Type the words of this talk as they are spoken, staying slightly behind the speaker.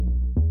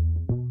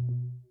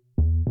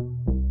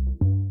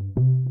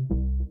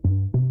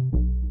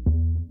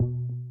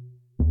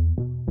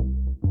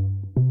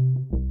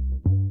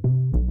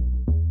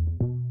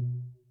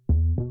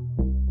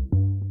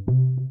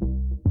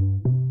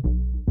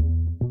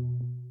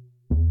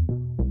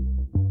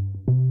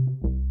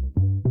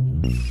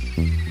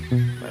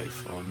Wait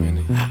for a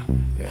minute.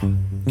 Yeah.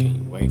 Can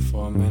you wait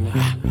for a minute?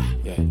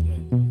 Yeah.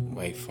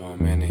 Wait for a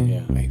minute.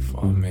 Yeah. Wait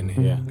for a minute.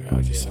 Yeah.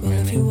 Girl, just a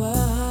minute. If you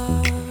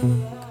walk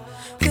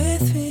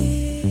with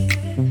me,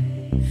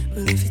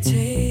 well, if you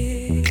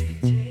take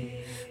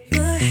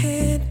my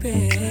hand,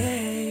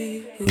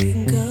 babe, we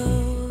can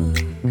go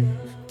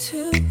to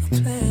a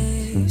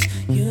place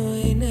you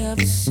ain't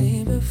never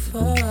seen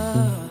before.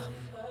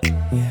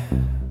 Yeah.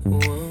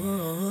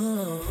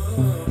 Whoa.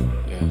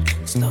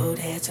 Yeah. Slow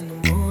dance in the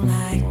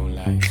moonlight.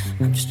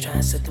 I'm just trying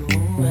to set the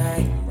mood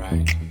right.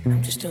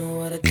 I'm just doing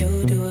what I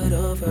do it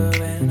over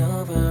and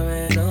over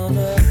and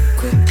over.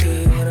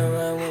 Quickly, wanna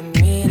run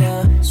with me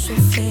now?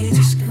 Swiftly,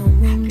 just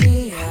come with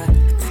me.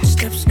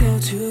 Footsteps go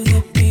to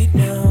the beat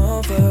now,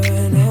 over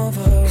and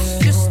over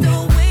and just over.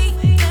 The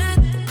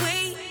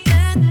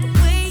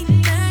way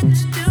that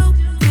you do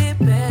it,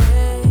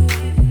 babe.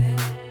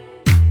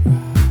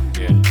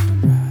 Yeah.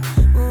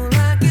 Well, I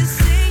can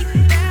see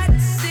that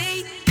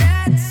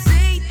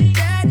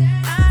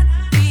I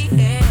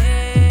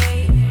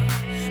behave,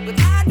 but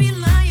I'd be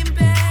lying,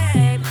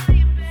 babe.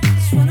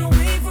 Just wanna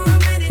wait for a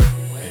minute.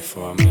 Wait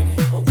for a minute.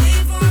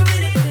 Wait for a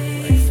minute.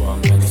 Wait for a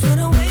minute. Just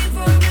wanna wait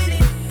for a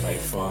minute. Wait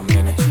for a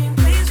minute. Dream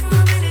plays for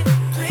a minute.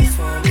 Plays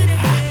for a minute.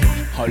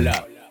 Hold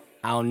up.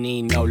 I don't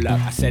need no luck.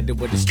 I said it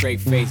with a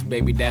straight face,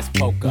 baby, that's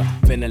poker.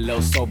 Feeling a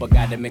little sober,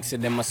 gotta mix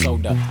it in my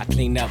soda. I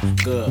clean up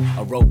good,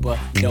 a roper,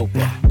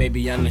 doper.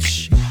 Baby, I'm the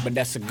but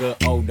that's a good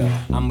odor.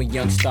 I'm a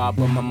young star,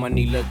 but my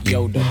money look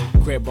Yoda.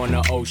 Crib on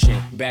the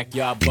ocean,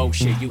 backyard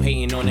bullshit. You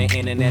hating on the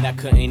internet, I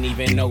couldn't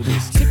even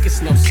notice.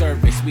 Tickets, no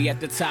service, we at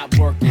the top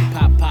working.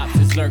 Pops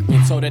is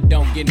lurking, so that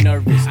don't get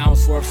nervous. I don't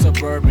swerve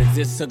Suburbans,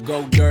 it's a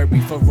go derby.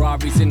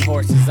 Ferraris and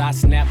horses, I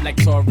snap like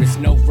Taurus.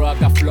 No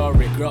rug, I floor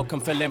it. Girl, come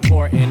feel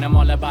important. I'm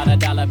all about a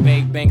dollar,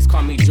 big banks,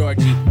 call me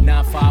Georgie.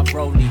 9-5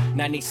 Rolly,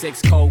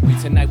 96 Kobe.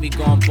 Tonight we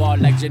gon' ball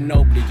like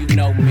Ginobili, you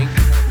know me.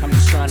 I'm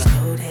just tryna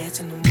Slow dance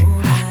in the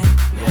moonlight.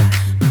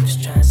 I'm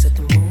just trying to set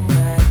the mood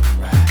right.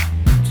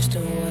 Just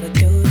doing what I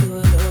do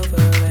it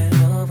over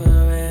and over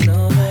and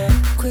over.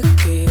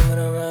 Quickly,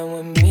 wanna run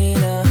with me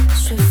now?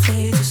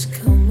 Swiftly, just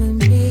come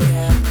with me.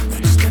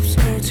 Footsteps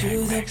go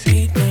to the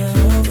beat now,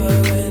 over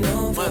and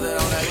over.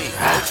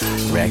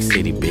 Rack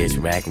City,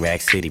 bitch,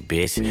 rack City,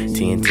 bitch.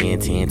 10,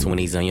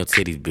 20s on your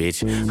titties,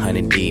 bitch.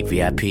 100 deep,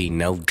 VIP,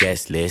 no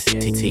guest list.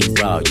 TT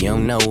Raw, you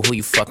don't know who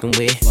you fucking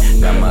with.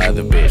 Got my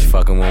other bitch,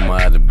 fucking with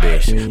my other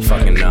bitch.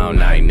 Fucking all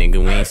night, nigga,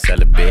 we ain't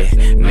sell a bit.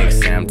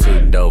 Niggas say I'm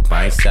too dope,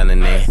 I ain't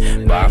selling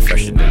it. Bar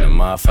fresher than a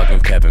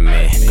motherfucking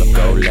peppermint.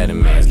 Go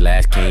Letterman's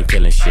last king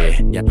killing shit.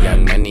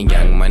 Young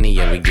money,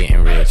 yeah, we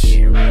getting rich.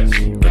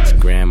 Get your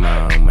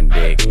grandma on my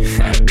dick.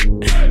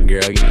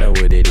 Girl, you know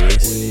what it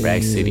is.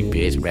 Rack City,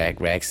 bitch,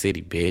 rack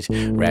City, bitch.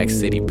 Rack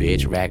City,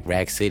 bitch,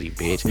 rack City,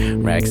 bitch.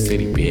 Rack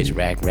City, bitch,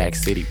 rack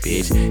City,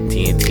 bitch.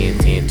 10,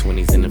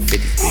 20s in the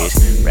 50s,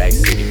 bitch. Rack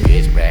City,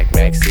 bitch,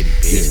 rack City,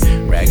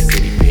 bitch. Rack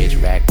City,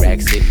 bitch,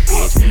 rack City,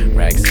 bitch.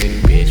 Rack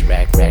City, bitch,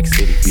 rack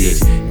City, bitch.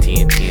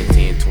 10,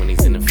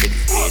 20s in the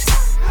 50s, bitch.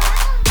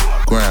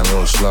 Grind a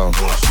little slow.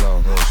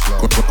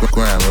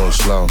 Grind a little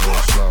slow.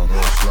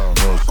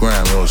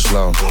 Grind a little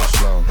slow.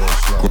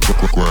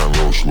 Grind a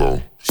little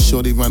slow.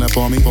 Shorty run up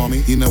on me,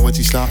 you know what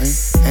you starting?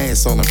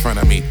 Ass all in front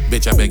of me,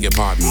 bitch, I beg your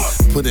pardon.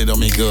 Put it on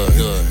me good,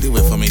 do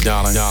it for me,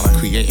 darling.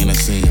 Creating a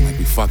scene like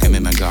we fucking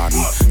in the garden.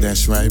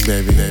 That's right,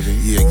 baby,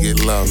 yeah, get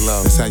low.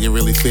 That's how you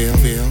really feel.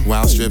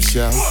 Wild strip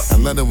show. I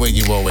love the way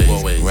you always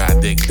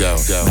ride dick dough.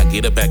 Now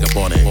get it back up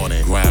on it,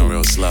 grind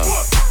real slow.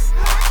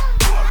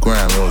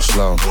 Grind real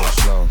slow.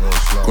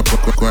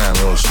 Grind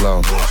real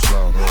slow.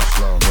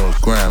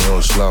 Grind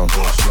real slow.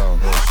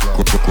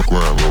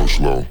 Grind real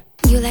slow.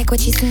 You like what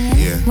you seeing?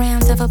 Yeah.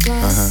 Rounds of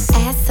applause.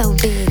 Ass so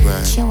big,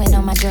 Right. chewing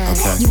on my drugs.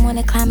 Okay. You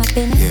wanna climb up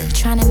in it? Yeah.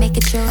 Tryna make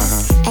it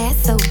yours. Ass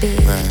so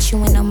big, Right.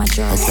 chewing on my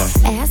drugs.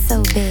 Okay. Ass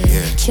so big,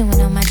 Yeah. chewing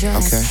on my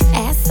drugs. Okay.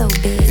 Ass so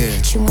big, Yeah.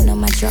 chewing on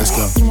my drugs.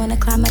 Let's go. You wanna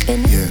climb up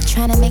in it? Yeah.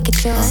 Tryna make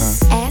it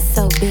yours. Ass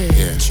so big,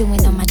 Yeah.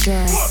 chewing on my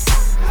drugs.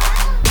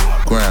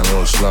 Grind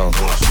real slow.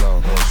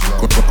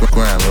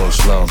 Grind real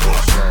slow.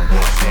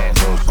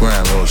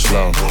 Grind real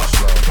slow. Grind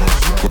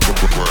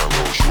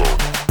real slow.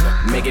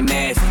 Make it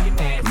nasty.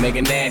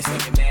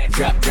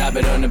 Drop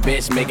it on the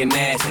bitch, make it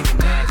nasty.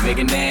 Make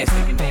it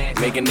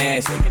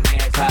nasty.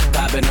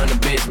 Pop it on the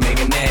bitch, make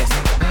it nasty.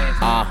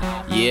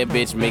 Yeah,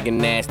 bitch, make it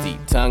nasty.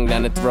 Tongue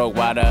down the throat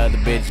while the other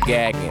bitch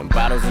gagging.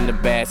 Bottles in the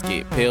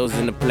basket, pills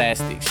in the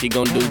plastic. She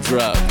gon' do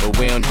drugs, but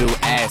we don't do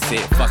acid.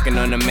 Fucking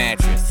on the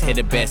mattress, hit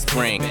the best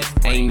spring.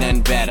 Ain't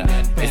nothing better,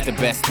 it's the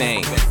best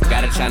thing.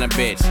 Got a China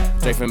bitch,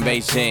 straight from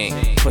Beijing.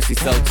 Pussy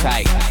so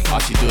tight, all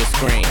she do is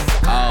scream.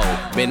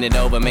 Oh, bend it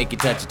over, make you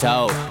touch your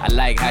toe. I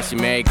like how she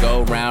merry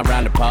go round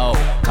the pole.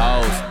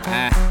 Pose,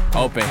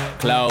 open,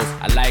 close.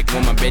 I like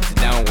when my bitches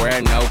don't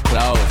wear no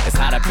clothes. It's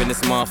hot up in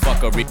this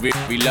motherfucker,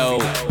 reload.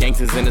 load.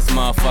 Gangsters in this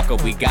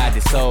motherfucker, we got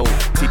this soul.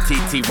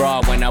 TTT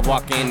raw when I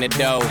walk in the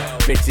door.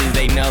 Bitches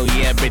they know,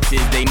 yeah,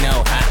 bitches they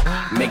know.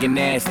 Ha. Make it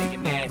nasty,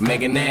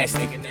 make it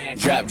nasty.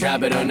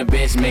 Drop it on the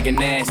bitch, make it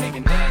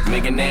nasty,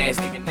 make it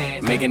nasty,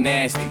 make it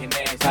nasty.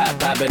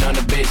 Pop it on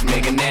the bitch,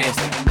 make it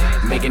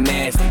nasty, make it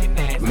nasty,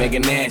 make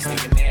it nasty.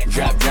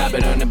 Drop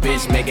it on the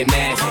bitch, make it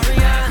nasty,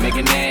 make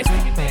it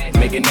nasty,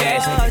 make it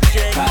nasty.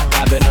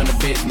 Pop it on the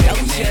bitch, make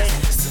it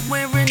nasty.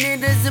 Somewhere in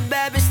it, there's a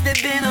bad bitch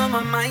that been on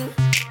my mind.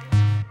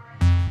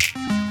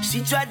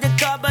 She tried to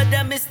call, but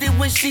I missed it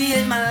when she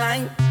hit my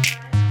line.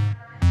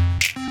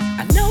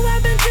 I know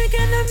I've been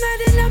drinking all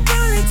night and I'm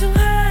probably too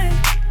high.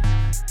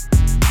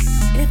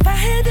 If I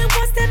hit it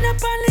once, then I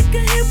probably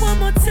could hit one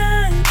more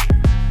time.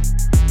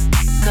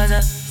 Cause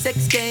a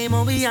sex game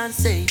on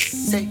Beyonce.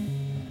 Say,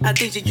 I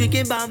think she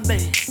drinking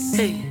Bombay.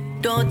 Hey,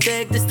 don't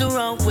take this the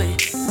wrong way.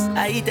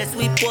 I eat that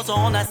sweet pasta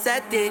on a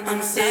Saturday.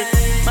 I'm sick.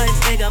 My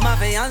nigga, my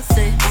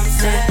fiance. I'm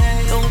sick.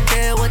 Don't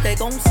care what they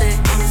gon' say.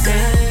 I'm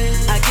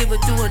sick. I give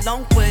it to a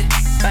long way.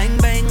 Bang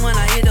bang when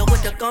I hit her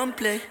with the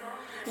gunplay.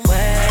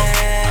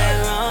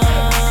 Where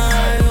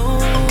are you?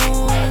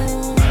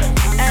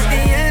 At the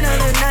end of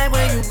the night,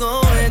 where you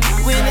going?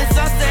 When it's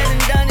all said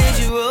and done, is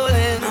you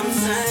rolling? I'm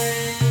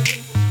sad,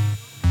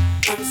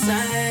 I'm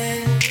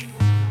sad,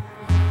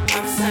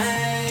 I'm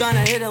sad.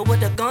 Tryna hit her with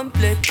the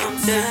gunplay. I'm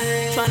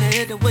sad, tryna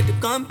hit her with the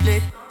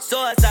gunplay.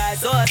 Suicide,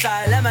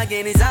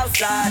 Lamborghinis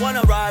outside.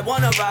 Wanna ride,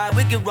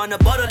 we can run the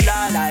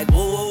borderline. Like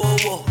whoa, whoa, whoa,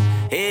 whoa.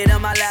 Head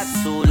on my lap,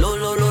 so low.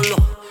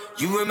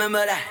 You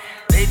remember that?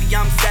 Baby,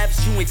 I'm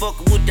savage, you ain't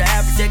fucking with the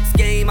average X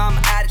game. I'm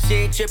addict, she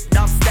ain't tripping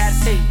off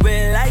status. Hey,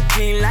 red light,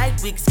 green light,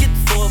 we can skip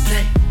the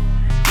foreplay.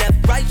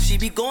 Left, right, she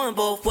be going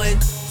both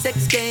ways.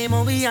 Sex game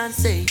on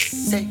Beyonce.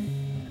 Say,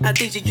 I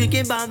think she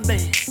drinking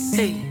Bombay.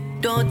 Hey,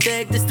 don't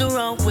take this the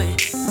wrong way.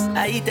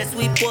 I eat that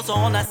sweet pasta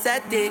on a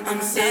Saturday.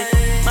 I'm sick.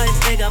 My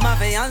nigga, my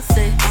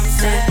fiance. I'm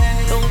sick.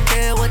 Don't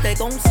care what they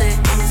gon' say.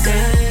 I'm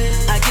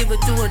sick. I give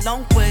it to a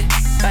long way.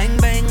 Bang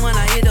bang when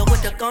I hit her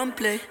with the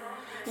gunplay.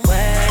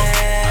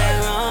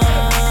 Where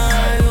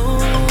are you?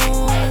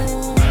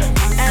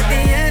 At the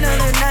end of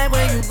the night,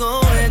 where you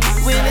going?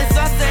 When it's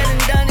all said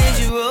and done, is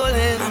you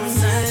rolling? I'm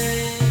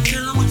sad.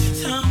 Tell what you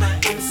tell me.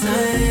 I'm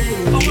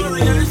sad. I'm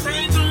worried at the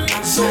same time.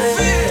 I'm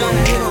sad.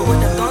 Tryna hit her with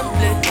the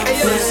gunplay. Hey,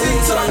 yo,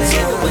 tryna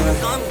hit her with the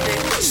gunplay.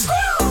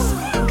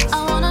 I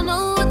wanna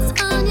know what's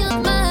on your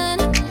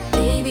mind.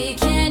 Baby,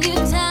 can you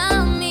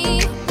tell me?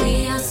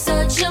 We are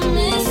such a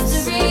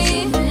mystery.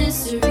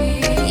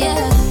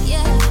 Yeah.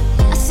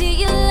 I see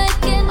you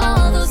liking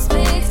all those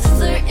pics,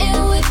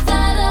 flirting with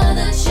that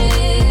other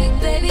chick,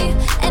 baby.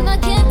 And I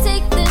can't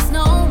take this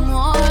no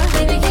more.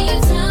 Baby, can you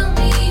tell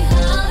me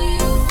how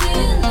you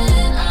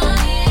feeling? I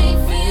ain't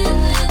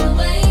feeling the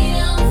way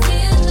I'm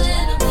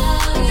feeling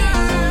about you.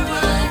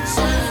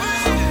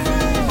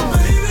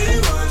 Baby,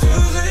 what you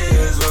say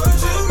is what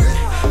you get.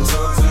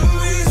 Talk to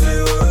me, say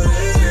what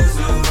it is.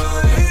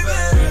 Nobody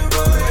better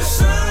by your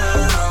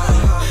side.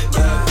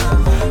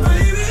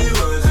 Baby,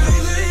 what you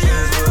say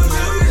is what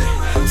you get.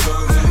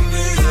 Talk to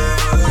me, say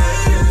what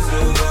it is.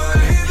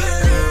 Nobody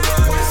better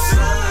by your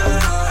side.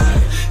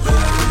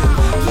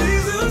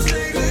 Please don't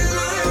take it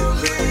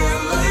lightly. I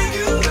like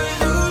you and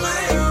you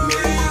like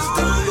me. Just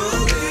don't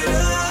believe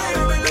it.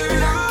 Baby,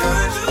 I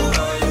got you,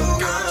 all you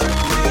got me.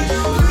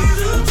 Please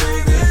don't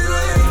take it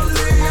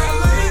lightly. I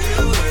like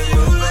you and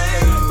you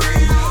like me.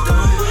 Just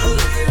don't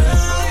believe it.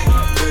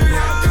 Baby,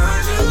 I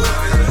got you,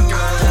 all you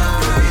got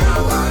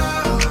me.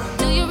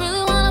 Do you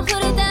really wanna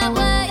put it that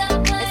way?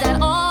 Is that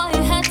all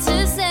you had to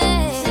say?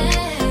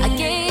 I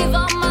gave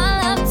all my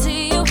love to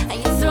you, and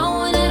you're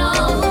throwing it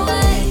all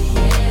away.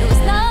 It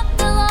was not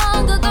that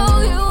long ago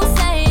you were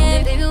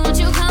saying, baby, won't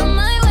you come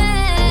my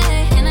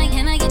way?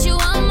 Can I get you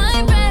on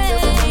my brain?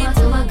 Baby,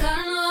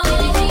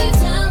 can you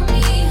tell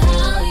me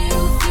how you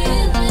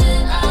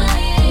feeling? I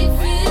ain't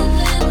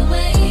feeling the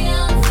way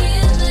I'm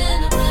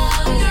feeling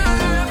about you.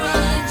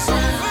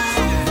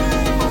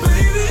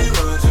 Baby,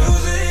 what you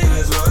say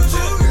is what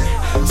you get.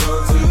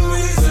 Talk to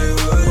me, say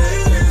what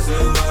it is.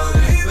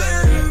 Nobody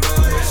better by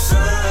your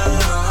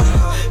side.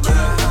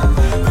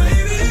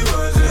 Baby,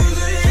 what you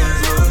say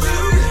is what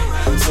you get.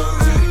 Talk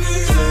to me,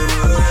 say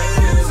what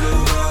it is.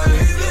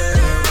 Nobody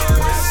better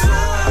by your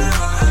side.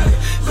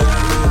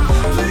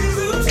 Please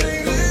don't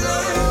take it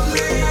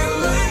lightly. I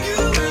like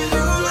you and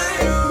you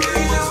like me.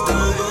 Just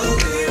don't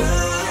believe it.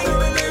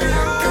 Baby,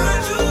 I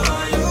got you,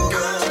 all you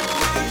got me.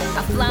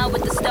 I fly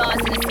with the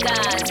stars in the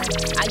skies.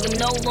 I am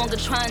no longer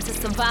trying to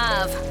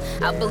survive.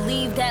 I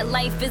believe that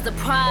life is a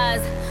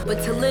prize,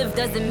 but to live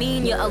doesn't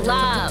mean you're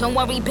alive. Don't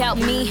worry about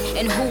me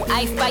and who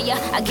I fire.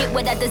 I get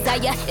what I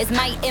desire, it's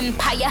my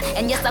empire.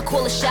 And yes, I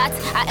call the shots,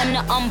 I am the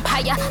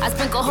umpire. I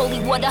sprinkle holy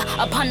water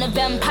upon the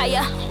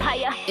vampire.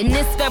 In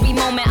this very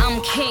moment,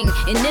 I'm king.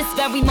 In this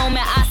very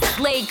moment, I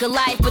slay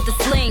Goliath with the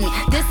sling.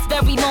 This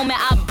very moment,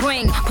 I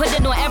bring, put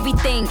it on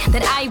everything.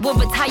 That I will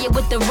retire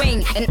with the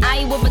ring, and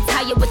I will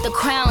retire with the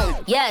crown.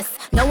 Yes,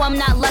 no, I'm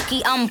not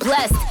lucky, I'm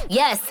blessed.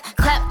 Yes,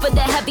 clap for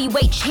the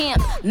heavyweight champ.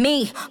 champ,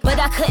 me. But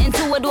I couldn't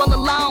do it all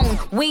alone.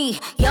 We,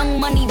 Young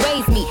Money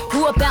raised me.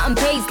 Grew up out in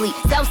Paisley,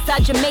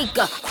 Southside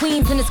Jamaica,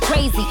 Queens, and it's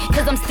crazy.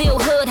 Cause I'm still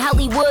hood,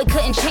 Hollywood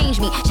couldn't change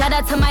me. Shout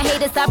out to my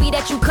haters, sorry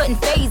that you couldn't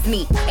faze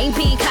me. Ain't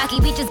being cocky,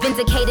 we just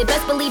vindicated.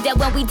 Best believe that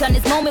when we done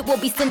this moment, we'll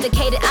be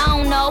syndicated. I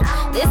don't know,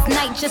 this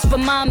night just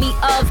remind me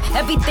of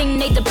everything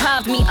they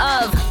deprived me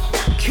of.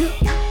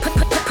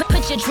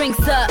 Put your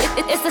drinks up.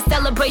 It's a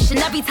celebration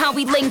every time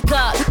we link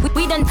up.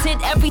 We done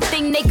did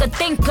everything they could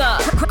think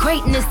of.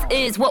 Greatness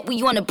is what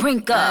we on the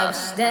brink of. I wish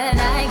that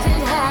I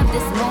could have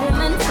this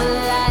moment for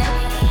life.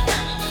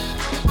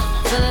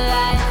 For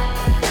life.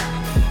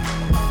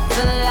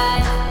 For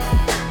life.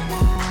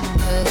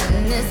 'Cause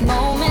in this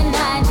moment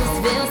I just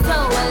feel so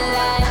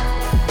alive.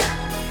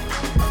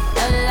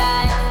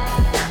 Alive.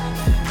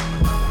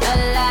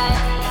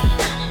 Alive.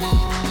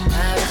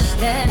 I wish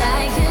that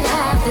I could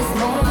have this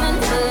moment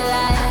for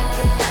life.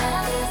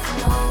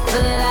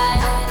 For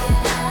life.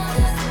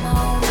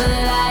 For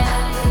life.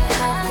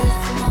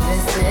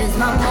 This is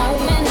my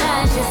moment,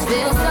 I just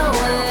feel so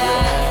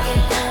alive.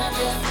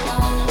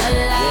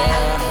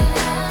 Alive.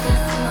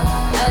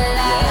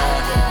 Alive.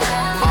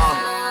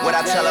 What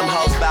I tell them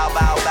hoes, bow,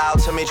 bow, bow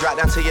to me, drop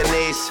down to your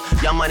knees.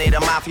 Young Money, the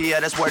mafia,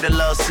 that's where the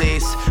love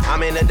sees.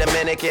 I'm in the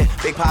Dominican,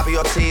 Big Papi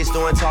Ortiz,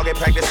 doing target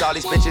practice, all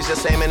these bitches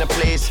just aiming to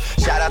please.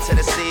 Shout out to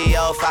the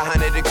CEO,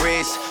 500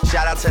 degrees.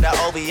 Shout out to the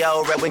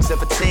OVO, Red Wings and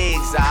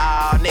Fatigues.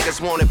 Ah, niggas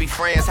wanna be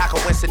friends, how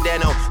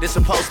coincidental? This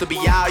supposed to be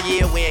our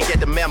year, we ain't get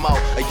the memo.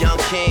 A young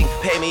king,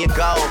 pay me a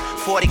gold.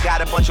 40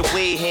 got a bunch of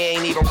weed, he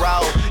ain't even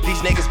roll.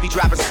 These niggas be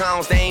dropping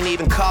songs, they ain't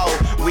even cold.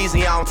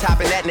 Weezy on top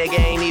and that nigga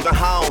ain't even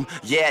home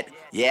yet.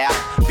 Yeah,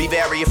 be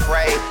very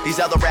afraid. These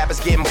other rappers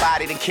getting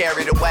bodied and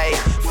carried away.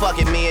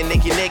 Fucking me and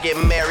Nicki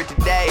getting married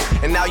today.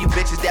 And now you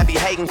bitches that be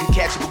hating can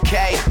catch a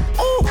bouquet.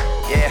 Ooh,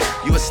 yeah,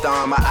 you a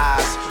star in my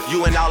eyes.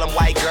 You and all them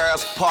white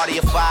girls, party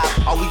of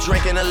 5. Are we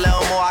drinking a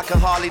little more? I can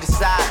hardly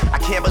decide. I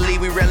can't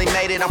believe we really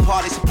made it, I'm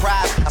partly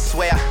surprised. I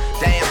swear,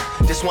 damn,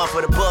 this one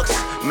for the books.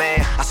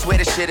 Man, I swear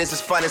this shit is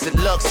as fun as it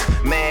looks.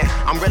 Man,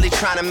 I'm really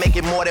trying to make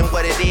it more than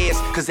what it is.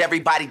 Cause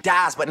everybody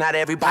dies, but not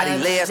everybody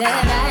lives.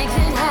 That I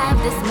could have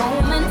this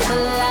moment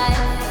for life.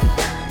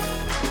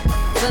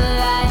 For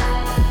life.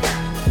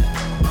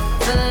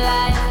 For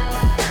life.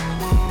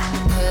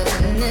 'Cause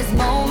in this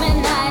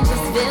moment I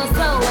just feel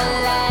so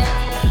alive.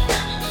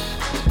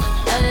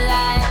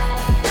 Alive.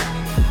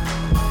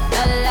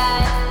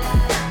 Alive.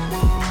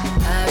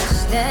 I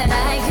wish that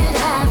I could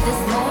have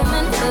this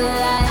moment for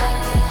life.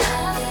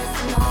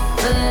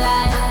 For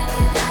life.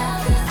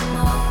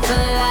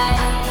 For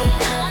life.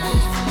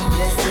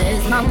 This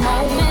is my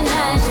moment,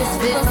 I just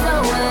feel so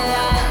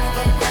alive.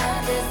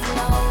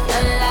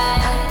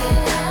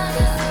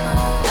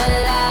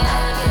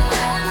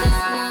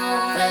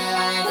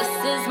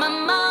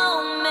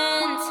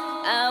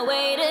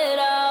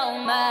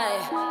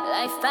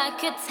 I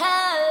could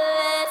tell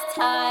it's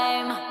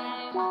time.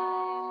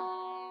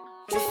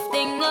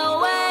 Drifting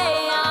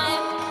away, I'm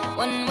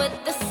one with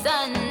the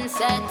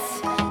sunsets.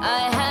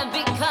 I have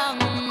become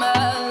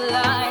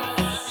alive.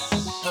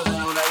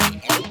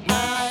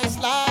 Nights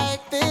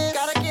like this,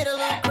 gotta get a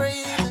little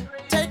crazy.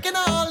 Taking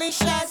all these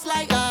shots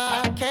like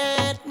I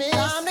can't miss.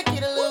 Time to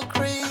get a little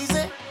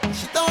crazy.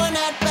 She throwing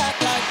that back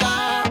like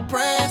I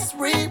press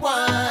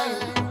rewind.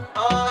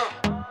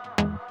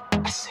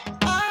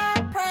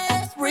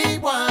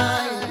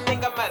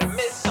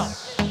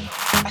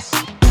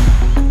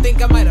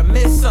 I might have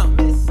missed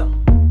something.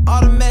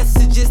 All the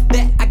messages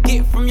that I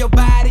get from your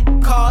body,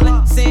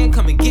 calling, saying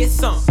come and get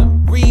some.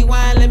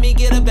 Rewind, let me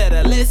get a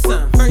better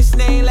listen. First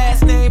name,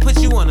 last name, put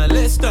you on a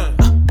list.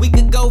 We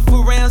could go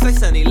for rounds like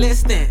Sonny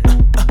Liston.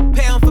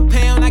 Pound for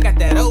pound, I got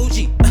that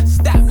OG.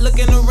 Stop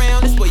looking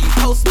around, it's where you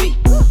post me.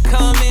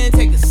 Come in,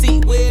 take a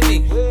seat with me.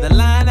 The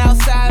line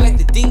outside like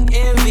the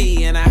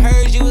DMV. And I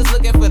heard you was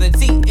looking for the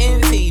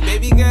TNT.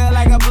 Baby girl,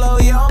 I can blow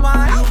your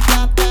mind. You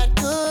got that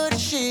good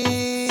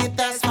shit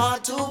that's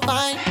hard to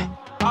find.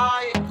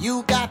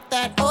 You got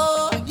that,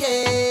 oh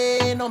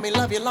yeah, know me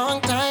love you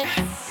long time.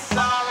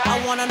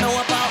 I wanna know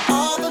about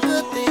all the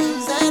good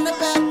things and the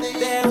bad things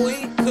that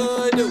we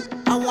could do.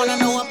 I wanna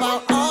know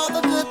about all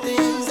the good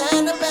things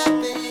and the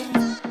bad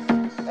things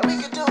that we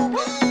could do,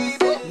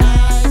 baby.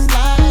 Nights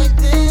like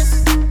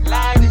this,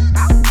 like it.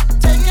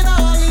 Taking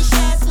all these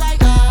shots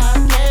like I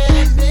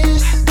can't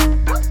miss.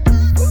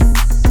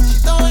 She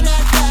throwing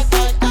that back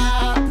like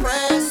I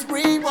press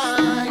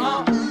rewind.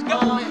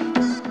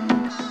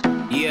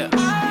 Yeah.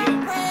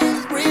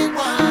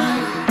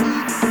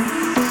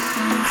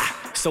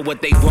 So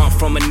what they want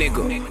from a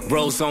nigga?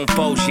 Rose on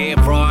foes, yeah,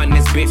 raw in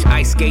this bitch.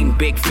 Ice skating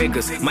big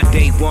figures. My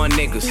day one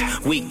niggas,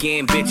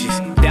 weekend bitches.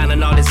 Down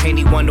in all this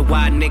Henny, wonder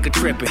why a nigga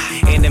trippin'.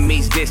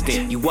 Enemies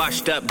distant, you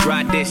washed up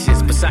dry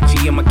dishes.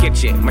 Versace in my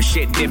kitchen, my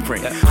shit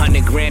different.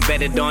 100 grand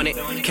betted on it.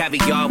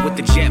 Caviar with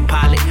the jet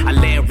pilot. I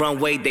land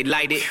runway, they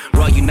light it.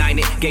 Raw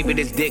United, gave her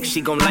this dick,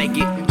 she gon' like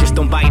it. Just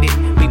don't bite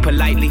it, be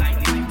politely.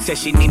 Said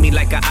she need me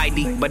like a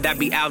ID, but I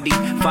be Audi.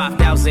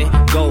 5,000,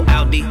 go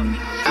Audi.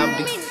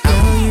 Audi.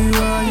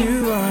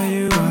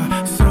 You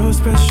are so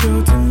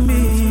special to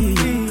me.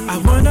 I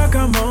wanna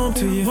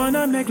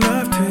wanna make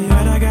love to you,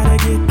 but I gotta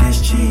get this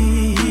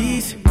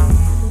cheese.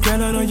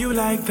 Girl, I know you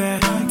like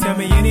that. Tell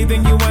me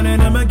anything you want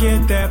and I'ma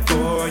get that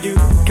for you.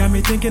 Got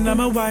me thinking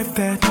I'ma wipe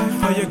that.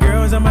 All your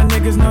girls and my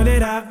niggas know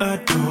that I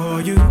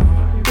adore you.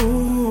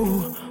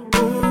 Ooh,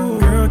 ooh,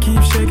 girl,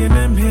 keep shaking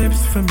them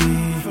hips for me.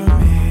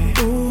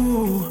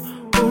 Ooh,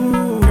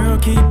 ooh, girl,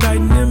 keep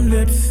biting them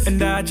lips.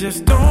 And I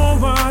just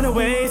don't wanna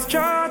waste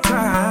your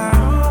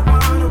time.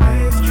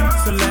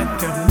 So let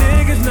them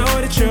niggas know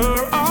that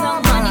you're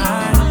all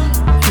mine.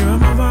 You're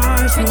my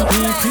wife, so we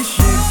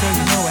appreciate it, so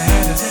you know I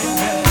had to say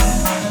that.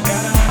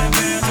 Got 100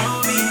 bands on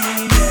me,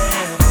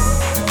 yeah.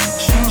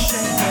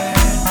 Shake that.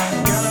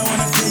 Girl, I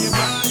wanna see your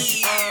body.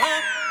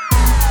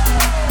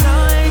 No,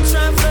 I ain't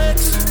tryna flex.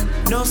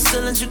 No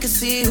ceilings, you can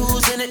see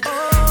who's in it.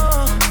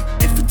 Oh,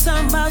 if we're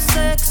talking about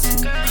sex,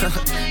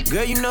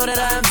 girl, you know that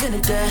I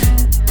invented that.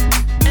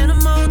 And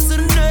I'm on to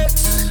the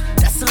next.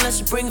 That's unless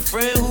you bring a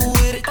friend who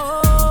with it.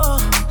 Oh,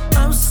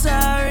 I'm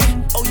sorry.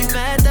 Oh, you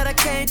mad that I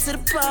came to the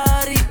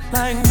party?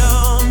 Like,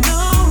 no,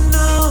 no,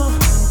 no.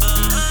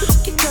 We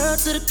took your girl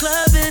to the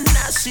club and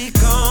now she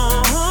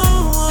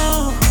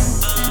gone.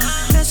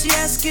 Now she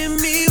asking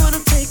me when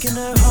I'm taking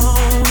her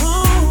home.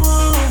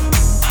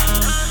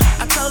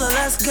 I told her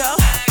let's go,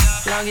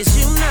 long as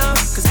you know,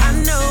 cause I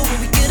know when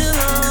we get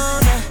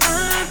along,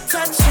 I'm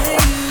touching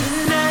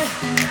you tonight.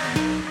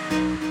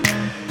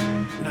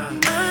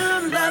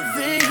 I'm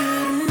loving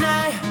you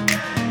tonight.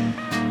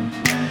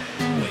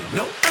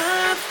 No,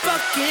 I'm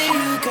fucking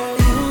you, girl.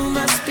 You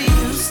must be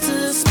used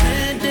to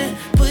spending,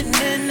 putting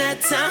in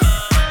that time.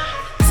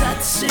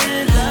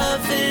 Touching,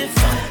 loving,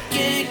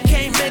 fucking,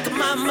 can't make up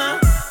my mind.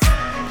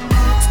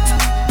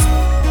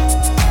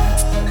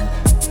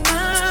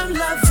 I'm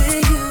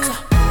loving you.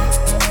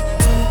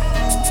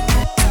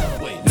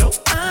 Wait, no,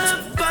 I'm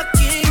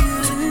fucking you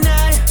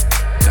tonight.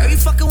 Girl, you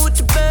fucking with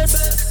the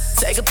best.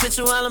 Take a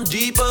picture while I'm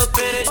deep up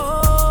in it.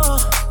 Oh,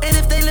 and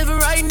if they living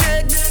right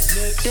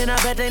next, then I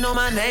bet they know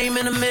my name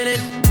in a minute.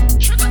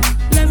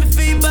 Let me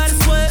feel your body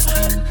sweat.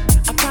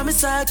 I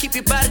promise I'll keep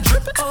your body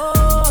dripping.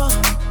 Oh,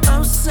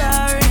 I'm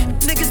sorry.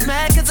 Niggas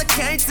mad cause I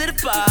came to the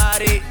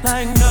party.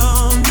 Like,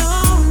 no, no,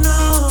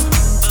 no.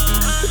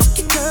 We took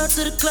your girl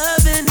to the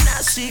club and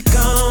now she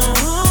gone.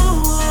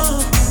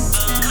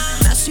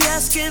 Now she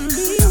asking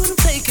me when I'm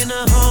taking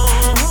her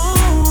home.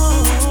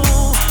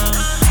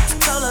 I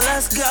told her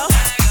let's go,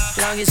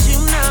 long as you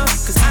know,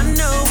 cause I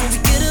know when we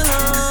get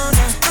along,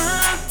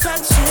 I'm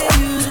touching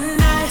you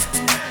tonight.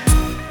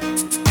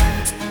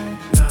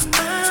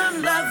 I'm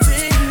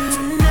loving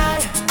you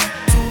tonight.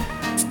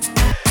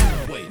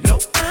 Wait, no,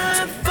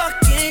 I'm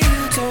fucking you,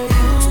 girl.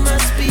 You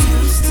must be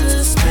used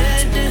to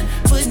spending,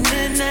 putting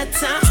in that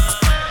time.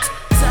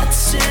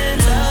 Touching,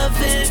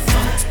 loving,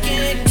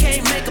 fucking,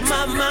 can't make up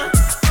my mind.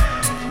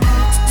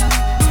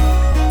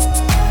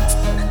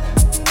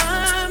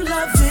 I'm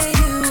loving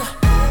you.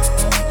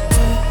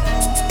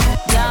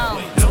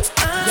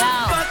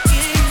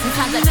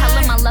 Sometimes I tell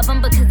him I love him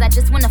because I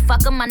just wanna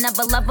fuck him. I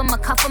never love him or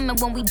cuff him, and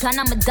when we done,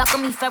 I'ma duck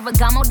him. He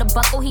Ferragamo the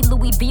buckle, he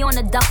Louis V on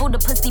the duffel. The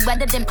pussy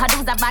wetter than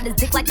puddles, I ride his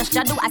dick like a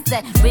shuttle. I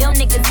said, real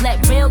niggas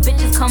let real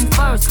bitches come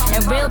first,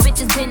 and real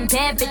bitches been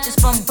bad bitches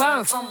from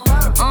birth.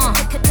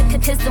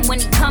 Kiss him when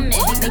he coming.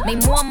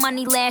 Made more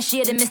money last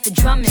year than Mr.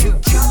 Drummond.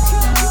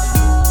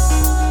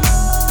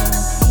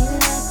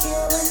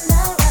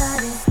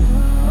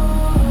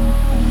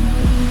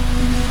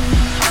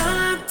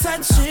 I'm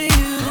touching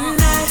you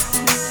tonight.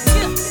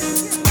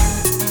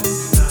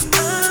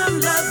 I'm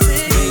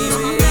loving you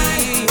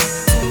tonight.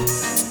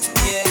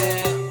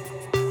 Yeah.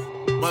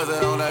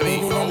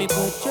 Baby, let me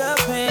put your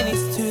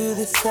panties to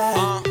the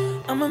side.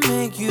 I'ma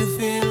make you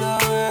feel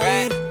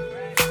alright.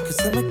 Cause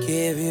I'ma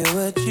give you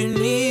what you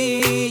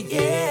need,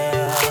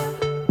 yeah.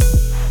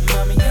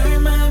 Mommy, you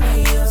remind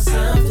me of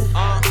something,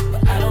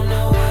 but I don't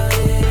know what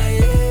it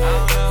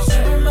is.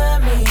 You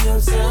remind me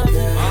of something,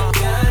 you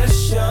gotta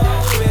show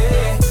me.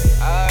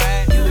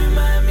 You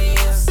remind me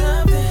of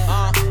something,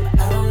 but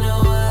I don't know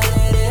what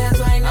it is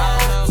right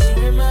now. You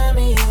remind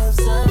me of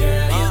something,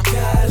 girl, you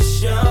gotta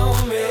show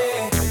me.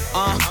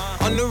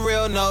 On the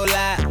real, no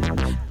lie.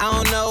 I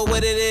don't know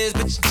what it is,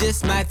 but you're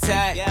just my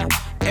type.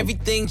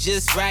 Everything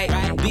just right.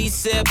 B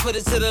said, put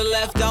it to the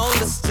left, don't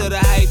listen to the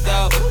hype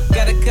though.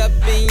 Got a cup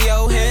in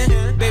your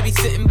hand, baby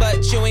sitting,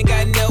 but you ain't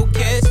got no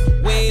kiss.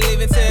 We ain't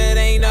leaving till it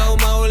ain't no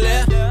more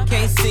left.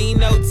 Can't see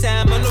no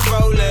time on the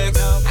Rolex.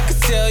 I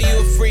could tell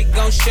you a freak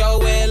gon'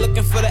 show it.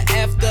 Looking for the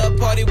after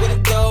party with a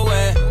dough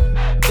at.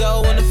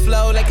 Dough on the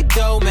flow like a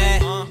dough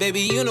man.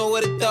 Baby, you know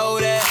where to throw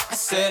that. I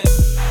said,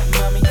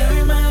 Mommy, you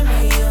remind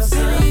me of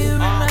something. You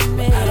remind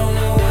me. I don't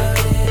know what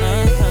it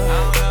is.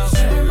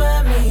 You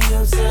remind me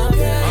of something.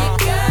 You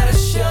gotta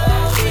show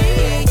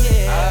me.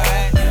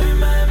 Yeah. You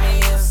remind me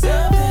of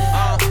something.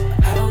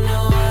 I don't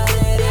know what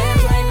it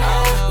is right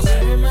now. You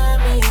remind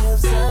me of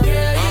something.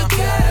 Girl, you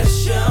gotta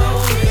show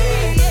me.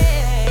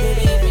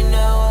 Baby, if you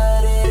know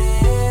what it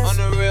is. on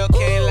the real,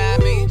 can't lie,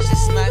 me,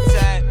 just my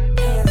type.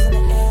 Hands in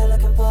the air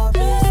looking for a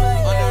bitch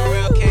right On the now.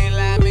 real, can't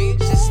lie, me,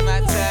 just my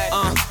type.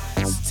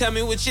 So tell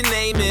me what your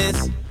name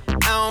is. I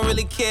don't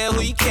really care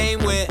who you came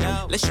with.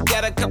 Unless you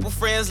got a couple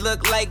friends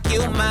look like you.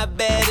 My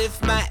bad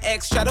if my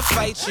ex try to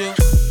fight you.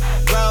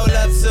 Roll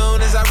up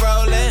soon as I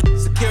roll in.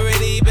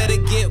 Security better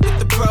get with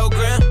the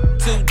program.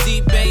 Too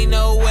deep, ain't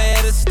nowhere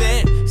to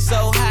stand.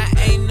 So high,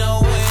 ain't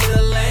nowhere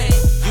to land.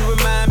 You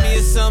remind me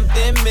of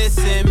something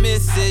missing,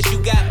 missus.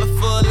 You got my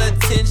full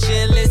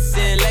attention.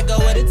 Listen, let go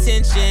of the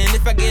tension.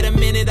 If I get a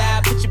minute,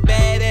 I'll put your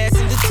bad ass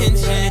in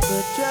detention.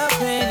 Put your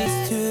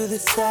panties to the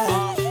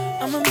side.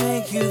 I'ma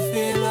make you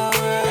feel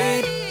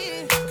alright.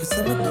 Cause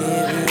I'ma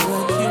give you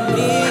what you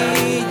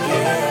need,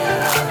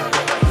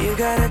 yeah. You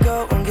gotta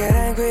go and get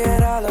angry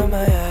at all of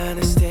my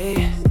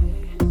honesty.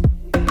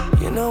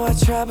 You know I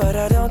try, but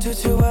I don't do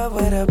too well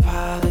with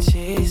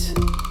apologies.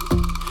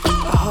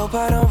 I hope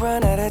I don't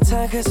run out of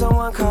time, cause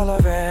someone call a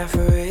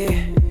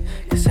referee.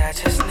 Cause I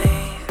just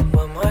need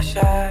one more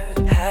shot,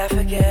 have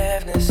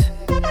forgiveness.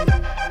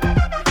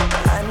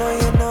 I know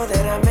you know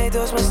that I made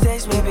those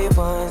mistakes maybe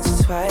once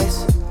or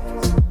twice.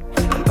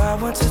 And by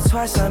once or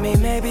twice I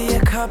mean maybe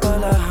a couple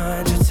of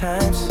 100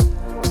 times.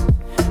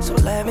 So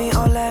let me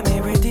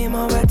redeem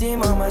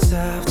on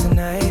myself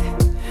tonight.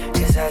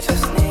 Cause I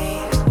just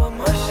need one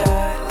more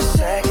shot,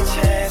 second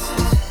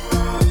chances.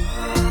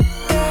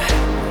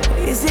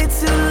 Yeah. Is it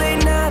too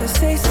late now to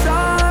say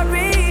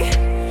sorry?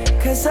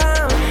 Cause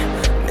I'm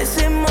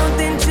missing more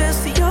than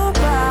just your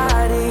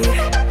body.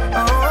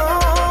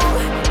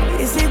 Oh,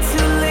 is it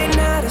too late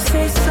now to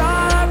say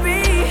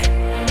sorry?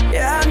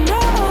 Yeah, I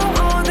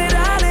know that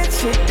I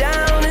let you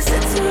down. Is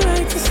it too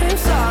late to say I'm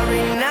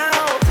sorry now?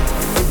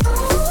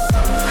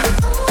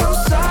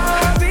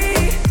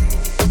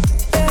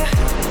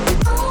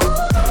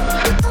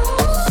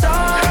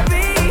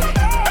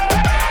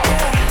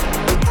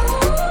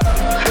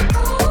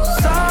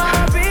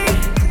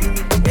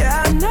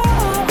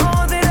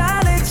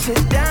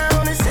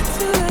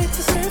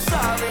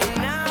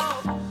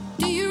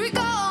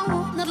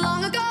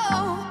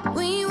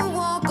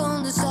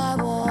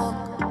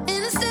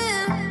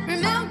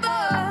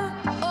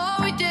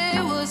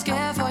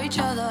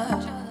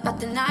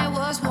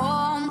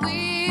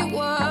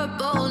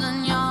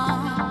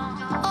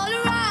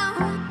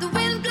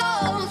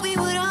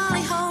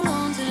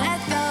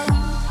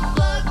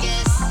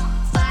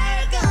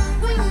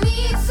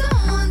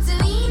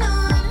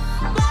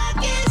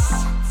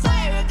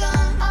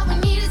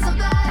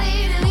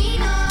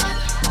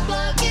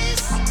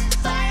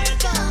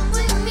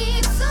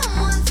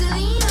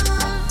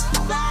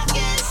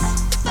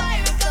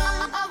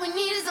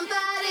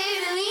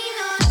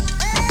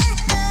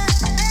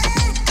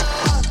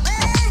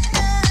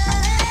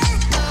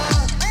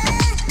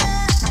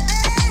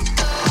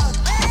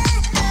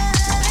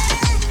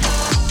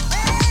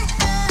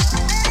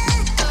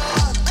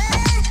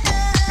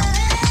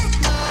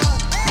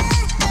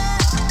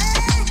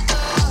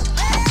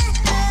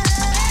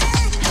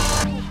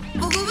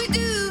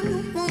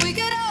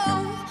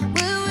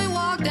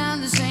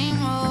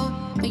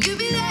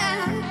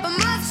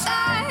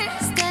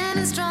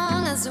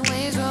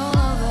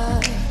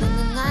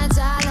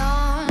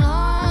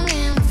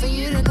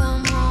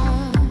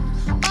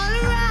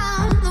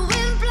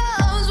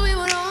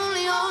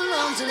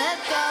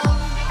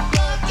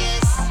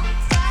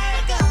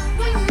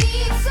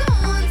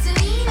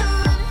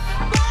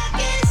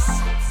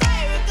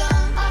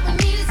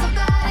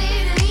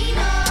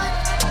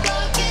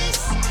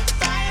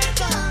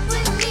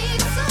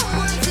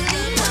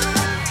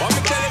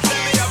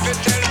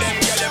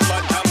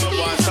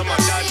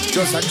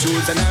 Just a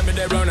choose and I'm in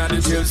the round at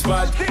the chill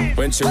spot.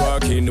 When she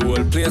walk in, the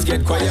whole place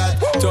get quiet.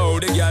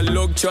 Told the girl,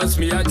 look, trust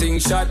me, I think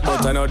shot.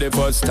 But I know the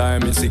first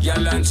time it's the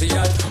girl and she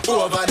had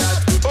over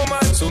that. Oh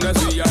man, soon as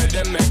we are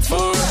them make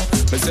four.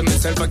 Me see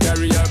myself a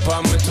carry her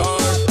palm with tour.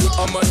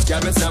 How much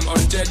can me some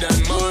 100 and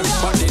more?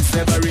 But it's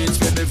never reached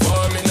me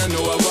before, me no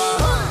know a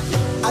war.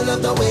 I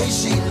love the way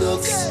she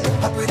looks.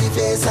 Her pretty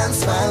face and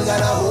smile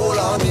got a hold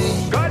on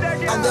me.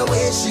 And the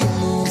way she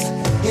moves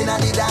in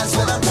the dance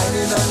when I'm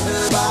grinding on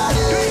her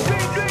body.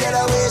 Get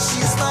away,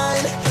 she's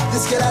mine.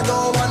 This girl I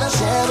don't wanna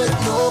share with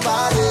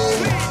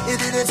nobody. It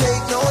didn't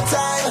take no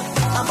time.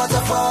 I'm about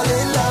to fall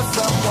in love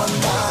from one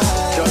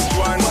night. Just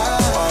one,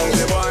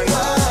 only one,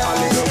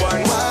 only the one.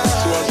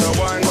 She was the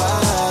one.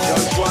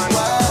 Just one,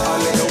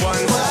 only the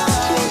one.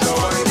 She was the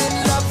one. In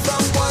love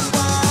from one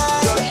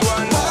night. Just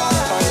one,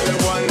 only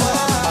one,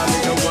 only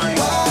the one. She was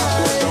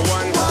the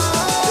one.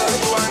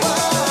 Just one,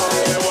 only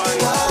the one.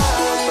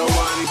 She was the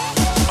one.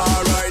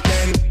 All right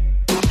then,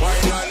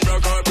 wine and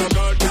rock out,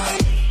 girl.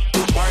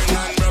 Wine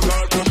and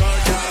rock out,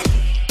 girl.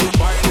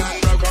 Wine and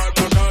rock out,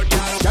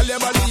 girl. Tell your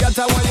body you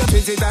want you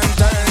twist it and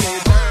turn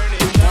it.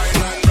 Wine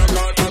and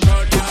rock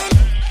out, girl.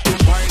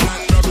 Wine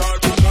and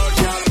rock out,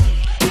 girl.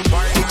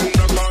 Wine and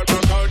rock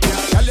out,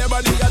 girl. Tell your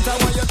body you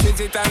want you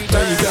twist it and turn it.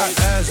 Girl, you got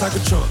ass like a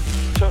trunk.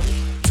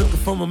 Took it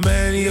from a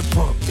man, he a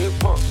punk.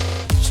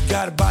 She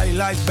got a body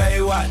like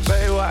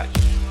Baywatch.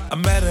 I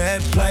met her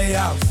at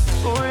Playhouse.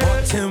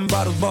 Bought 10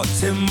 bottles, bought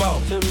 10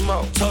 more.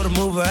 Told her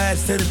move her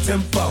ass to the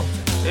tempo.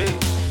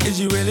 Is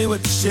you really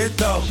with the shit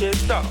though?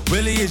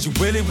 Really, is you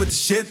really with the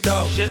shit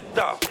though?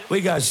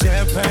 We got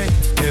champagne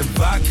and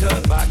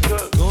vodka.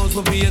 Goons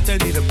will be if they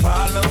need a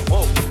problem.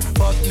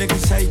 Fuck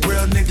niggas, hate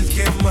real niggas,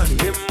 get money.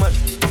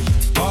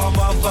 All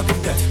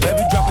motherfucking day.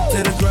 Baby, drop it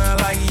to the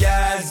ground like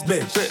yes,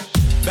 bitch.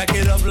 Back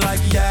it up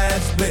like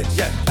yes, bitch.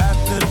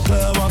 After the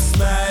club, I'll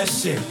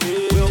smash it.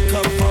 We'll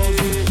come home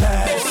with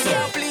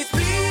passion. Please,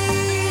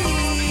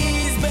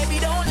 please, baby,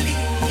 don't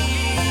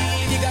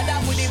leave. You got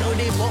that booty,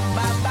 boom,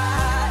 bam,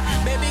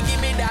 bam. Baby, give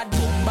me that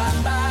boom, bam,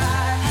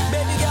 bam.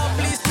 Baby girl,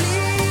 please,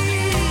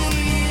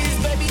 please,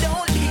 baby,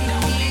 don't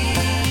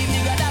leave.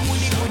 You got that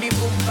booty,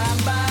 boom, bam,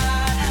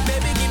 bam.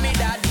 Baby, give me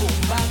that boom,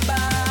 bam, bam.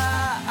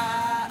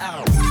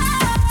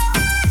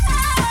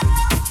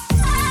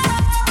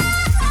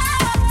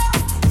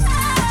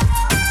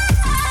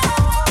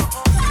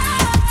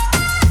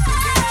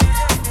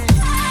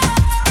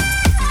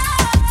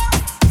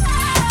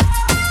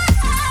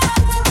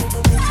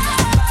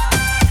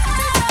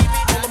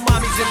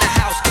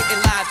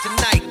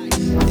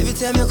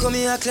 Time you come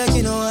here act like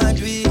you know what I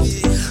do it.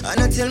 And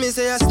I tell me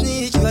say I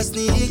sneak, you a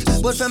sneak.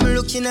 But from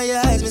looking at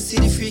your eyes, me see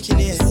the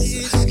freakiness.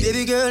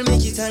 Baby girl,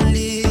 make it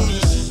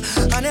unleash.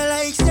 And I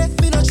like say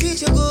me no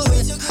treat you good.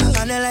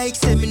 And I like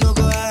say me no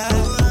go hard.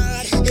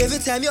 Every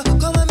time you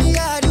come at me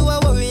yard, you a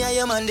worry and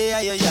your man they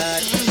are your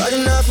yard.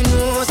 Body nothing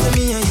know, say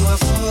me and you a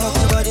fuck.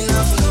 Nobody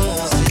nothing know,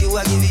 say you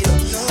a give it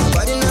up.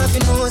 Nobody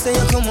nothing know, say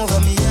you come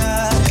over me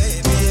yard.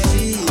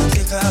 Baby,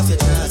 take off your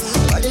dress.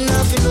 Nobody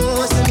nothing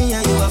know, say me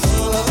and you a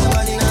fuck.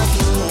 Nobody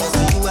nothing know,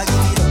 say you a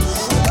give it up.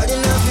 Nobody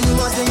nothing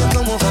know, say you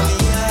come over me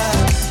yard.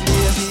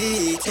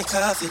 Baby, take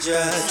off your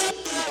dress.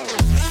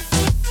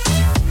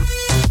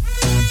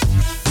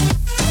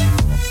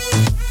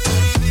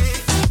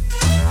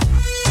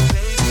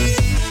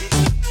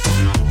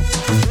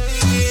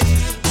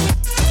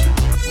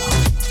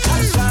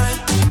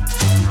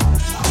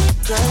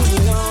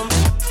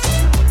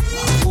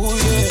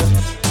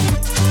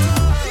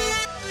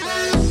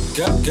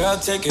 Girl,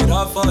 take it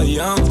off for a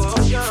young.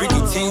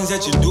 Freaky things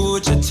that you do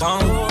with your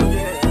tongue.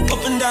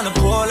 Up and down the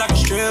pole like a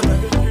stripper.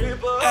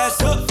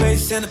 Ass up,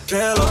 face in the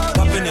pillow.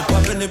 Popping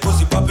it,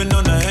 pussy popping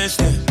on the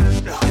handstand.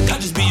 I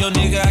just be your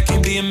nigga, I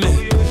can't be a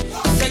man.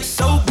 Sex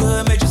so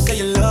good, made you say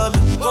you love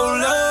me.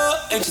 Hold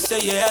up, and you say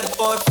you had a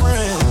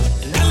boyfriend.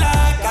 And I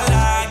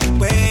like the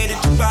way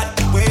that you body,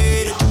 the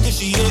way that you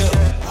dish it up.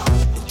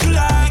 And you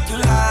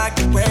like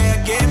the way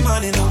I get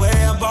money, the way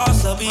I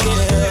boss up,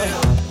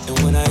 yeah. And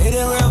when I hit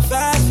it real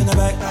fast in the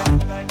back,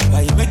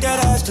 why you make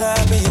that ass clap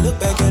and you look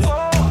back at it?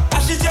 I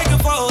should take a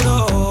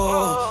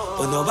photo,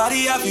 but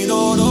nobody have you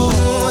know.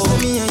 Say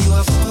me and you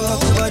a fuck,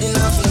 nobody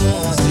nothing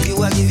know, so you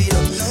a give it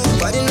up.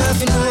 Nobody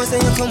nothing know, say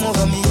you come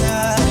over me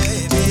yard.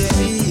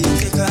 Baby,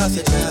 take off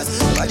your dress.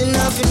 Nobody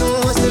nothing know,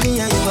 say me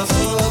and you a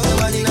fuck.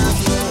 Nobody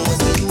nothing know,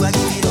 say you a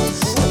give it up.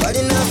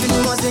 Nobody nothing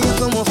know, say you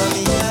come over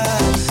me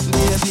yard.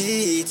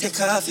 Baby,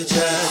 take off your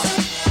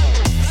dress.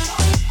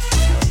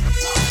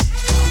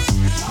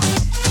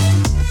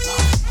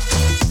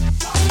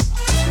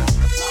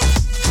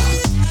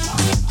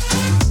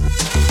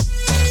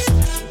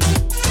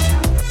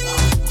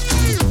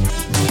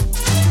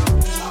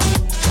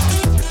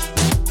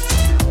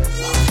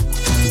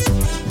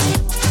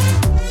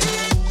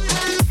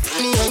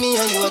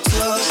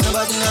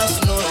 Nobody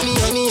nothing know.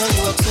 Me and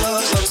you a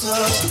touch.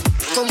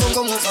 Come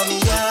on for me,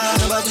 yeah.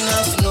 Nobody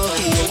nothing know.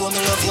 You want me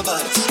love your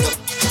body.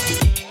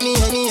 Me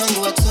and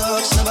you a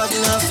touch. Nobody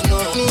nothing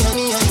know. Me and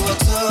you a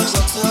touch.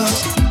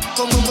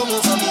 Come on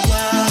for me,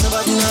 yeah.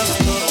 Nobody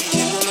nothing know.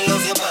 You want me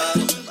love your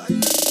body.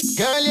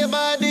 Girl, your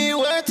body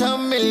worth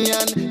 $1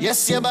 million.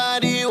 Yes, your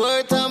body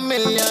worth $1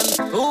 million.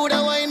 Who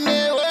the wine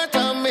me worth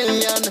 $1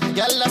 million.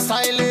 Y'all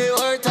style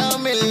worth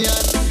 $1 million.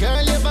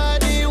 Girl, your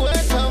body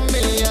worth $1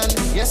 million.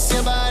 Yes,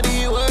 your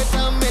body worth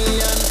 $1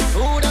 million.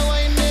 Who the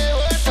wine me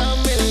worth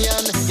 $1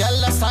 million.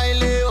 Y'all style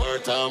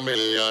worth $1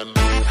 million.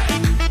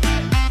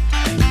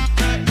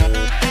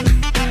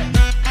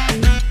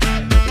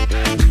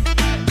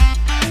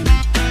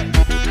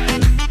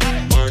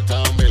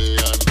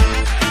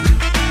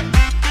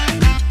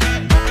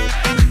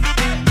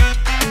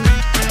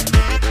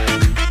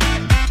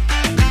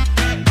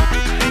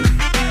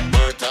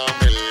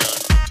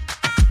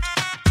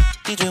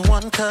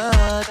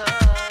 Cut,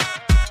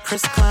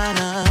 Chris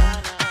Kleiner,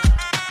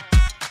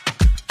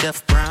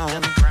 Jeff Brown.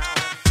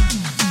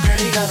 Girl,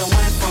 you gotta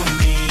wine for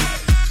me.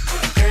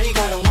 Girl, you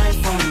gotta wine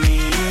for me.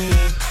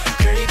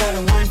 Girl, you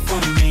gotta wine for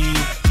me.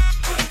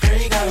 Girl,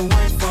 you gotta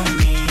wine for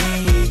me.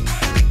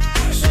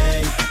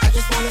 Shake, I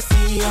just wanna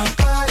see your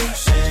body.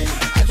 Shake,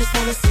 I just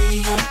wanna see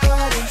your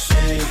body.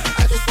 Shake,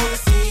 I just wanna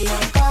see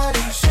your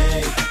body.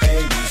 Shake,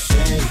 baby,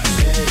 shake.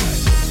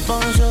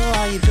 Bonjour,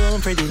 how you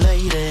doing, pretty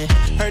lady?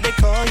 Heard they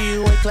call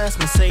you A-class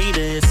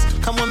Mercedes.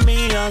 Come with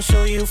me, I'll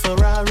show you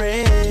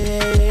Ferrari.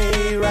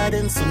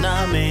 Riding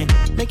tsunami,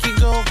 make you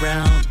go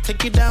round,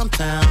 take you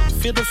downtown.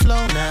 Feel the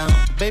flow now,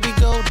 baby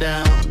go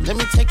down. Let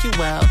me take you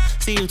out,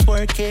 see you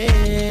twerk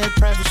it.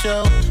 Private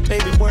show,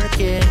 baby work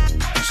it.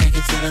 Shake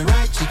it to the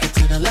right, shake it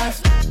to the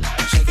left.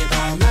 Shake it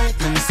all night,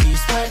 let me see you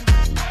sweat.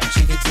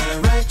 Shake it to the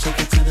right, choke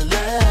it to the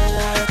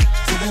left.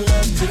 To the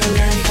left, to the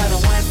left. You gotta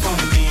wine for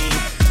me.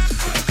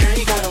 Girl,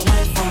 you gotta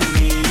wine for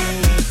me.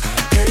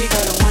 Girl, you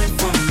gotta wine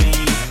for me.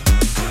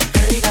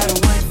 Girl, you gotta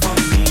wine for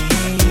me.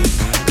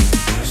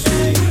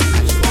 Shake,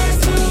 just wanna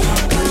see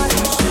your body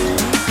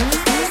shake.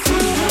 Just wanna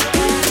see your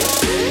body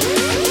shake.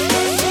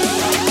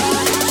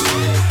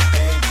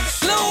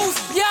 Lose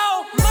your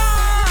mind. Lose your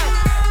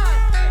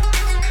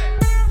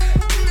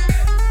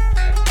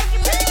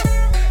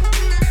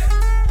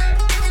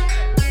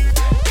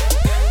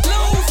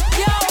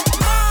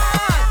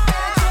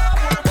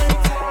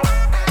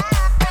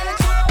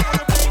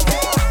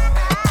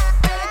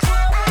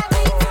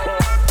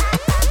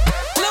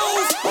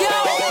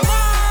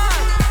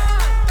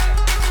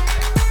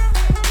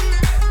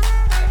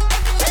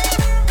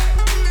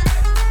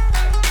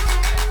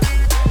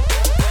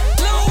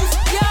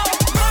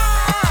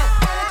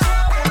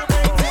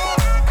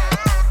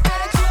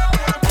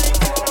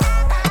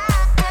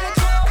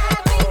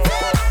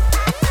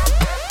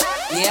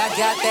Yeah, I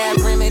got that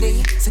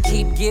remedy to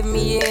keep giving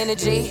me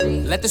energy.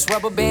 Let this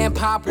rubber band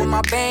pop when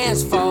my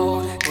bands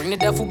fold. Bring the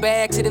duffel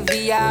bag to the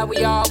VI,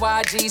 we all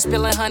YG,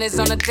 spilling hundreds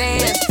on the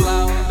dance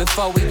floor.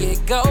 Before we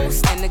get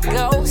ghost and the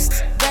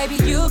ghost, baby,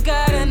 you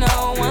gotta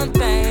know one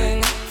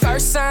thing.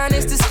 First sign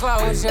is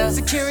disclosure.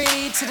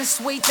 Security to the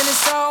suite, then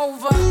it's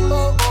over.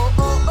 Oh, oh,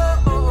 oh,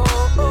 oh, oh,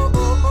 oh,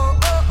 oh, oh,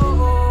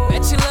 oh, oh.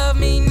 Bet you love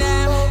me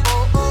now.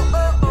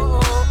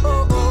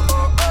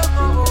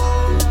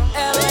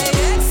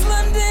 LAX,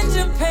 London,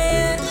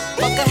 Japan.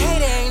 Fuck a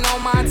hater, ain't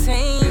on my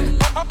team.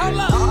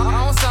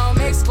 On some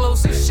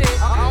exclusive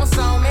shit. On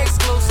some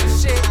exclusive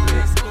shit.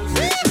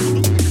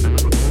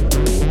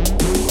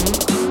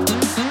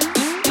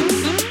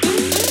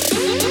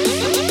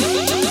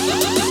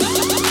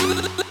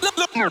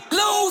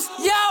 lose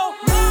your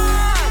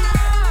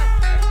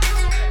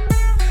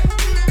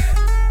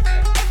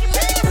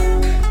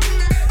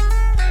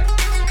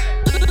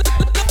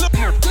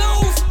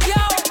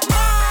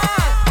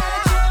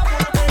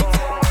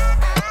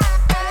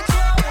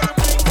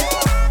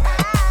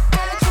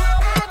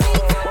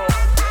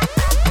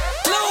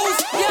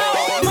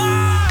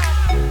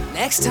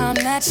Next time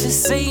that you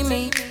see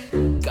me,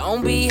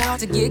 gon' be hard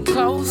to get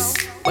close.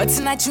 But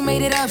tonight you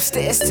made it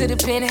upstairs to the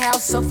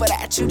penthouse, so for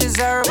that you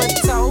deserve a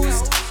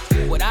toast.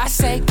 What I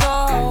say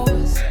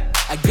goes,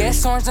 I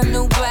guess orange the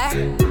new black.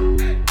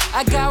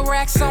 I got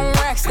racks on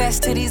racks, that's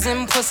titties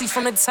and pussy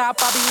from the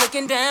top, I be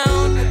looking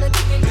down.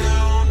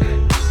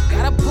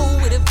 Got a pool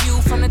with a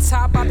view from the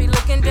top, I be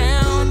looking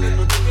down.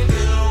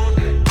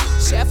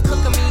 Chef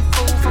cooking me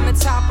food from the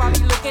top, I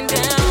be looking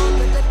down.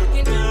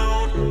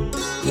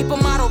 Keep a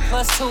model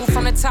 +2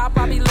 from the top,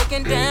 I be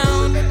looking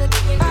down.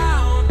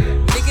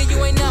 Nigga,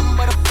 you ain't nothing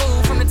but a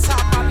fool from the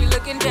top, I be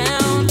looking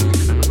down.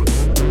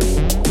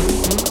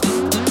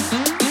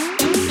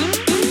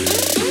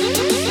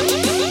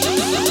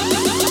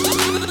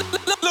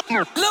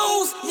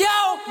 lose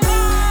your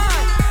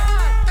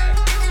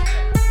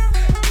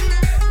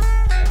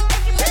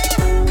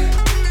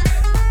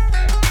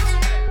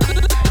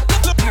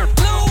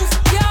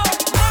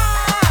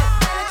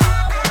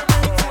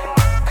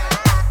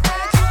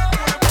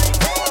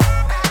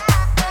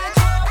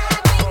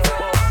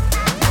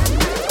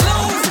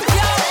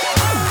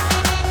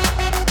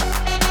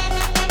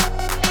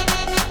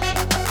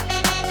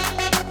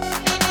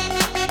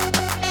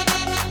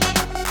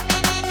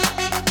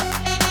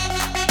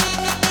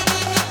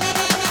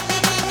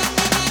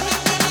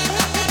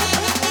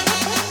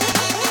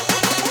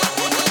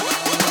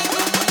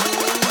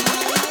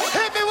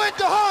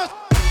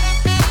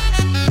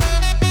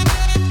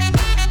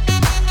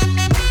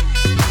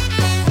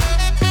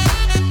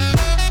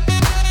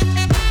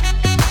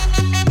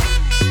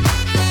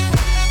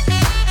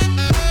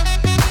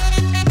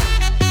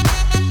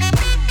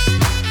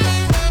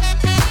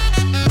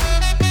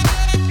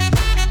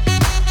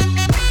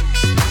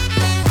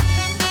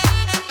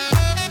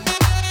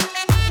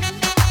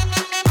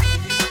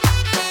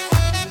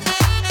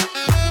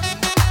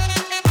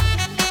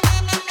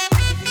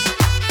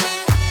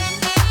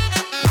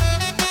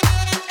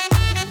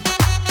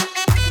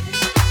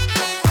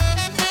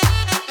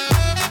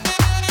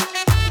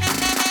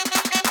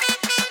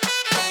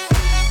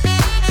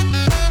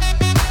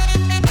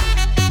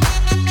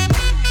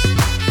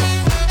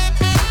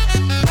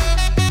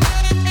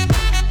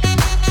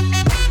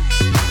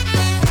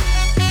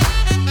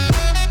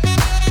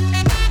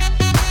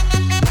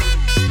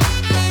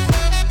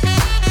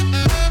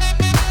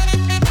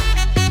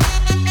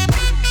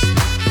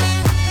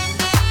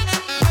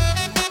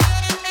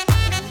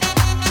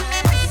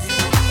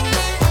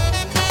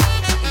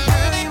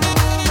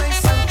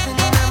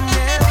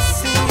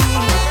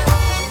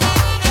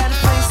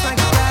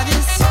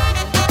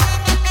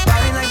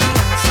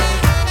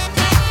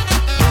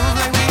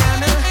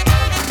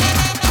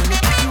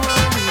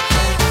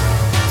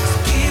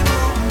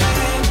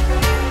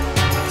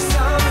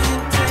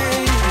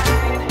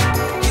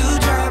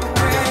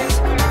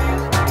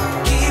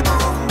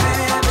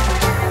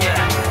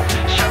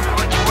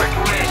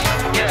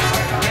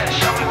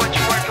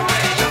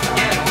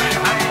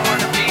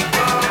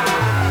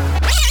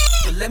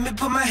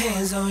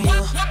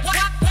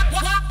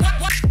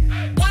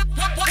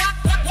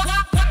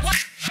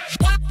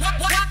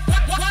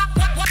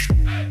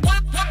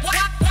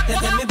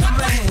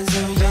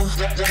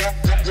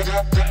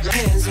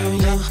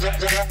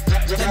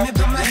Let me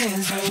put my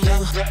hands on you.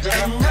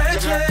 I'm not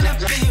trying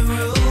to be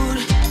rude,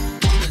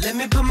 but let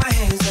me put my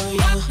hands on you.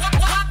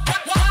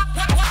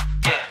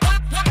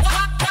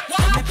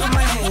 Let me put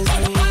my hands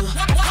on you.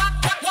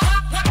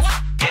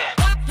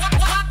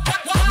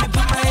 Let me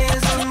put my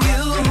hands on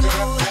you.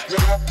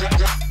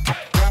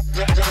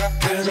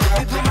 Girl, let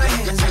me put my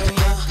hands on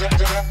you.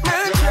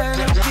 Not trying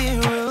to be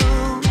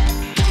rude.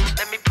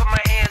 Let me put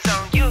my hands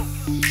on you.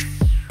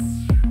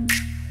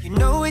 You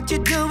know what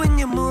you're doing,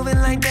 you're moving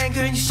like that,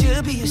 girl, you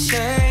should be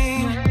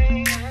ashamed.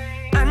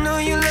 I know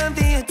you love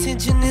the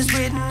attention, it's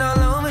written all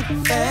over the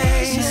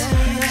face.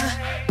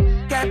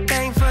 Got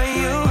thing for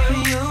you,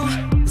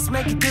 let's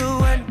make it do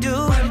what I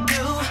do.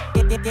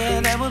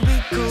 Yeah, that would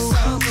be cool.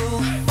 So cool.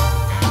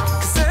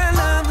 'Cause I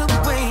love the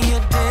way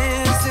you're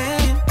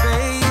dancing,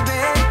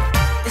 baby.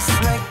 It's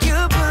like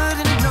you're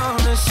putting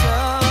on a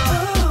show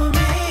for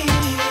me.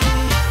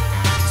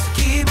 So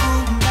keep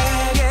moving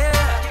back, yeah.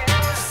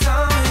 So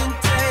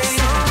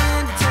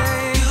entertaining.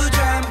 You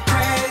drive me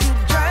crazy,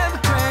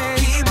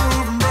 Keep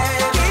moving back,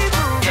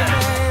 baby.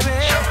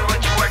 Show me what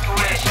you're working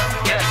with.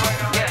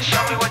 Yeah,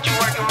 show me what you're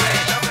working with.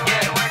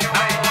 Yeah,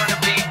 I don't wanna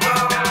be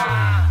wrong,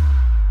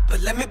 but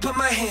let me put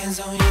my hands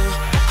on you.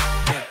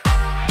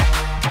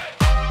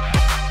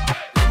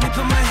 Let me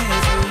put my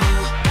hands on you.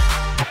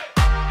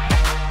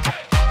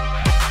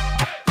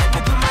 Let me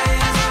put my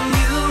hands on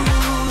you.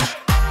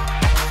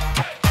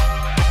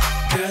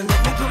 Girl, let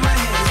me put my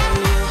hands on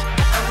you.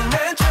 I'm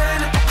not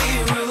trying to be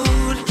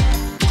rude,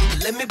 but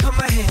let me put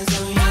my hands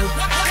on you.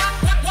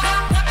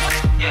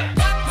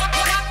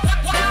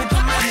 Let me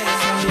put my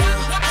hands on you.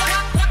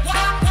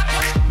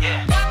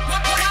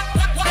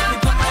 Let me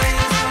put my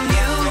hands on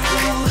you.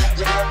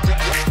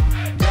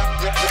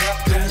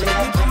 Girl, let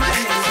me put my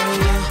hands on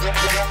you.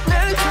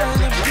 Not trying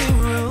to be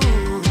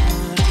rude,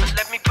 but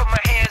let me put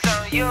my hands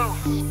on you.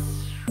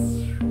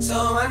 so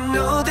I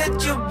know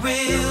that you're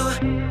real.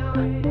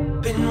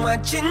 Been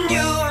watching you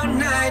all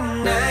night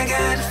and I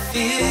gotta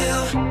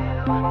feel.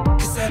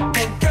 'Cause I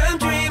think I'm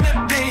dreaming,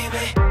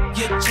 baby.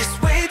 You're just